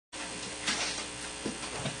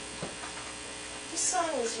song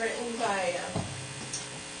was written by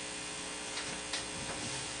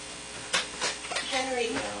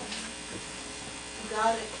Henry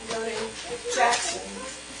Godin Jackson,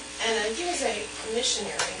 and he was a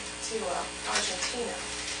missionary to Argentina.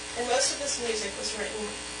 And most of his music was written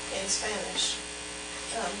in Spanish.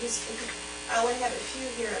 I only have a few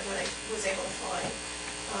here that I was able to find,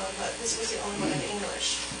 but this was the only one in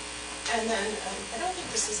English. And then, I don't think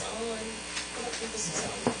this is on. I don't think this is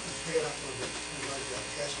on. Okay.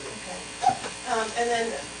 And then,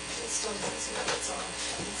 it still doesn't seem like it's on.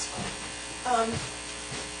 It's fine.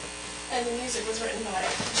 And the music was written by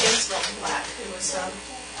James Milton Black, who was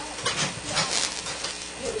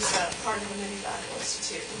part of the Moody Bible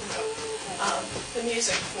Institute, who wrote the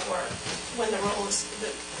music for when the roll is,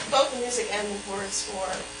 both the music and the words for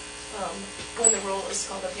when the roll is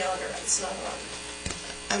called up yonder and snug on.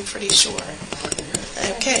 I'm pretty sure.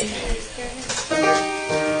 Okay.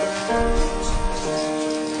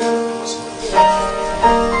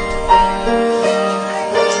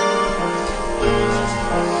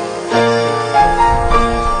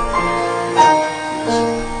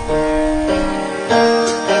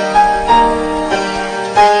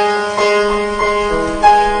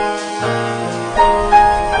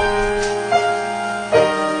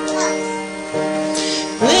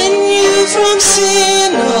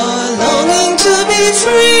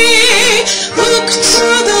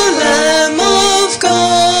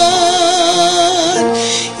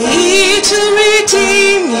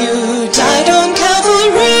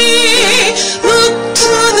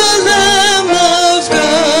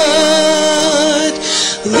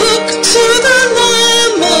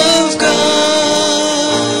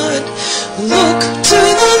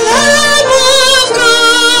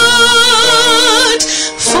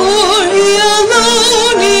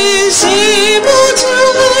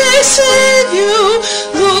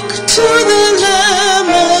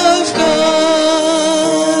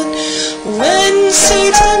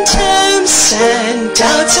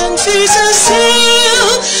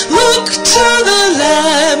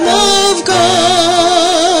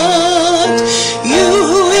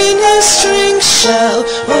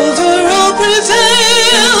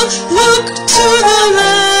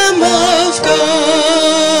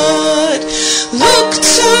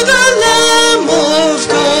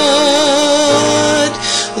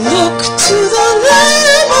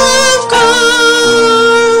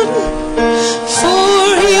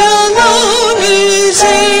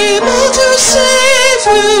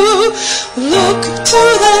 Look to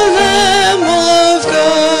the